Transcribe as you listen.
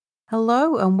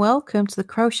Hello and welcome to the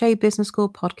Crochet Business School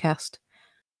podcast,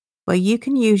 where you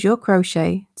can use your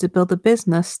crochet to build a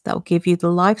business that will give you the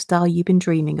lifestyle you've been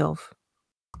dreaming of.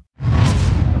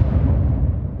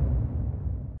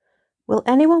 Will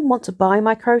anyone want to buy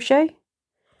my crochet?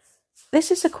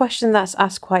 This is a question that's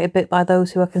asked quite a bit by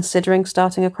those who are considering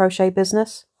starting a crochet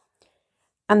business.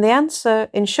 And the answer,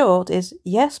 in short, is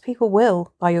yes, people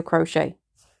will buy your crochet.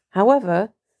 However,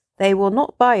 they will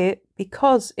not buy it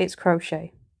because it's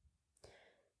crochet.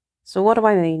 So what do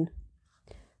I mean?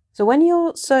 So when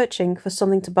you're searching for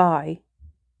something to buy,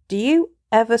 do you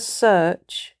ever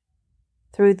search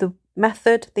through the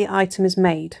method the item is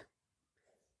made?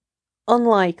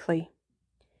 Unlikely.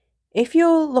 If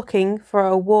you're looking for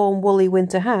a warm woolly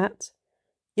winter hat,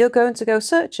 you're going to go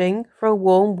searching for a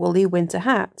warm woolly winter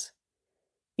hat.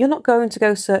 You're not going to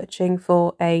go searching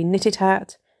for a knitted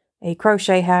hat, a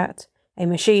crochet hat, a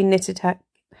machine knitted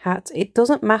hat. It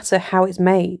doesn't matter how it's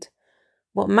made.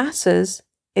 What matters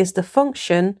is the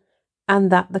function and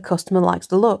that the customer likes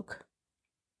the look.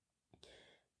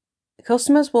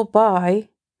 Customers will buy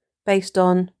based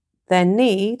on their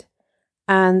need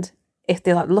and if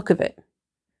they like the look of it.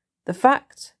 The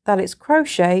fact that it's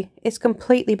crochet is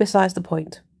completely besides the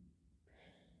point.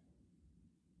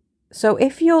 So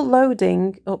if you're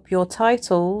loading up your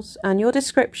titles and your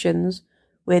descriptions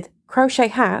with crochet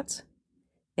hat,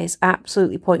 it's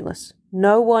absolutely pointless.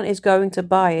 No one is going to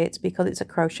buy it because it's a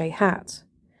crochet hat.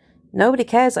 Nobody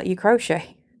cares that you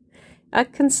crochet.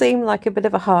 That can seem like a bit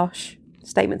of a harsh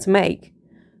statement to make,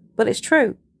 but it's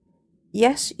true.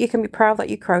 Yes, you can be proud that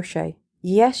you crochet.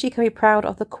 Yes, you can be proud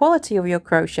of the quality of your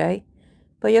crochet,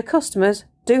 but your customers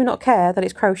do not care that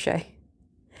it's crochet.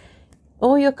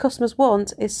 All your customers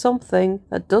want is something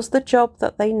that does the job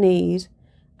that they need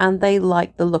and they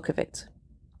like the look of it.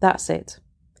 That's it.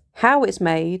 How it's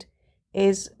made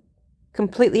is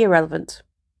completely irrelevant.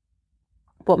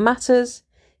 What matters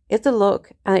is the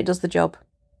look and it does the job.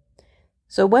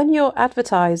 So when you're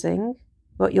advertising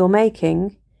what you're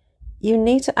making, you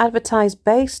need to advertise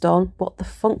based on what the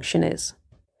function is.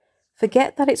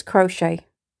 Forget that it's crochet.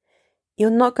 You're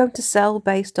not going to sell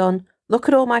based on, look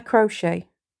at all my crochet.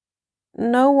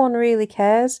 No one really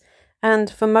cares, and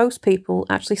for most people,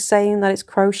 actually saying that it's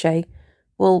crochet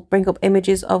will bring up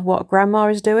images of what grandma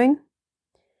is doing.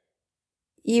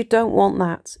 You don't want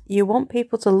that. You want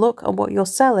people to look at what you're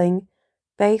selling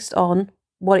based on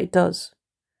what it does,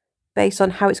 based on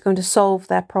how it's going to solve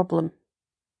their problem.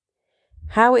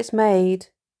 How it's made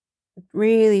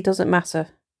really doesn't matter.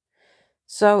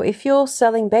 So if you're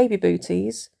selling baby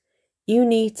booties, you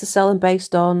need to sell them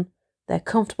based on they're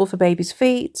comfortable for baby's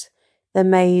feet, they're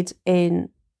made in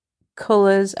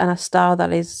colours and a style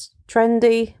that is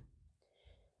trendy,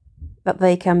 that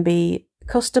they can be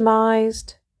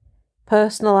customised,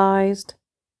 personalised.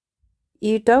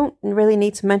 You don't really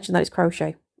need to mention that it's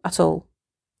crochet at all.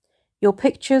 Your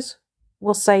pictures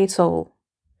will say it all.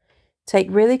 Take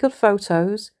really good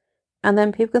photos and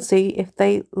then people can see if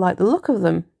they like the look of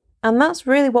them. And that's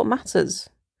really what matters.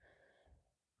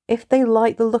 If they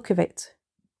like the look of it.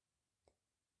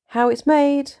 How it's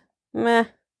made, meh.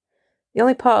 The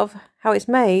only part of how it's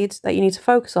made that you need to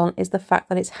focus on is the fact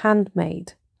that it's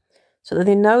handmade. So that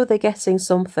they know they're getting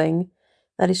something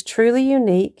that is truly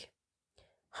unique,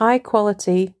 high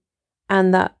quality,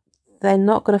 and that they're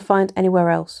not going to find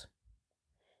anywhere else.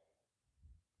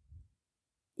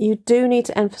 You do need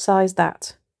to emphasize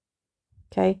that.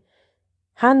 Okay?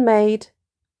 Handmade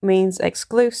means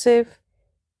exclusive,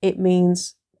 it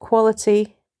means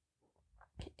quality,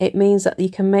 it means that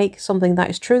you can make something that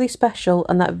is truly special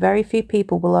and that very few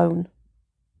people will own.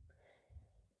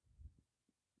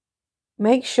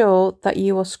 Make sure that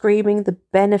you are screaming the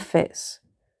benefits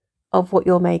of what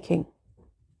you're making.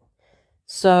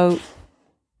 So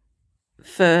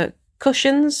for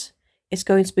cushions, it's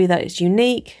going to be that it's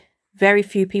unique. Very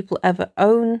few people ever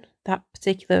own that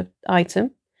particular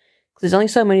item because there's only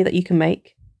so many that you can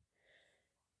make.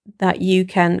 That you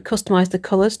can customize the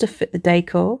colours to fit the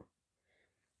decor.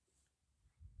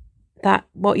 That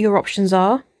what your options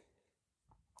are.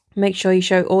 Make sure you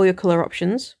show all your colour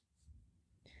options.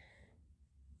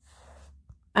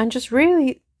 And just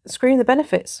really scream the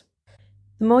benefits.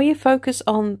 The more you focus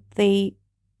on the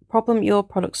problem your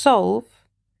products solve,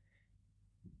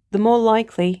 the more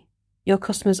likely your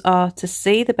customers are to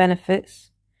see the benefits,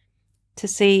 to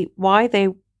see why they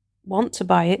want to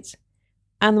buy it,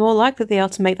 and the more likely they are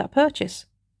to make that purchase.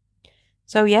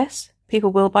 So yes,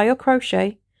 people will buy your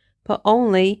crochet, but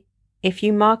only if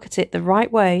you market it the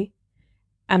right way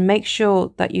and make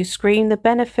sure that you scream the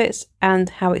benefits and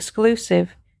how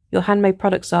exclusive your handmade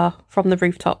products are from the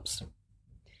rooftops.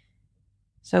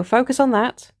 So focus on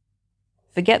that.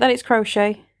 forget that it's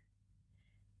crochet,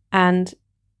 and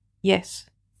yes,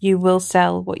 you will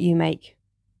sell what you make.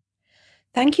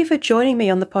 Thank you for joining me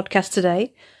on the podcast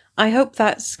today. I hope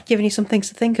that's given you some things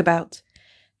to think about.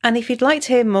 And if you'd like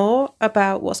to hear more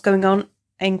about what's going on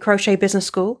in Crochet Business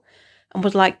School and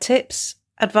would like tips,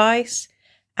 advice,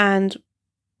 and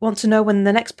want to know when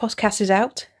the next podcast is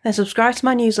out, then subscribe to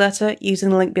my newsletter using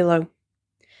the link below.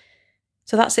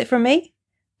 So that's it from me,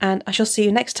 and I shall see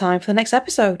you next time for the next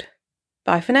episode.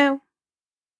 Bye for now.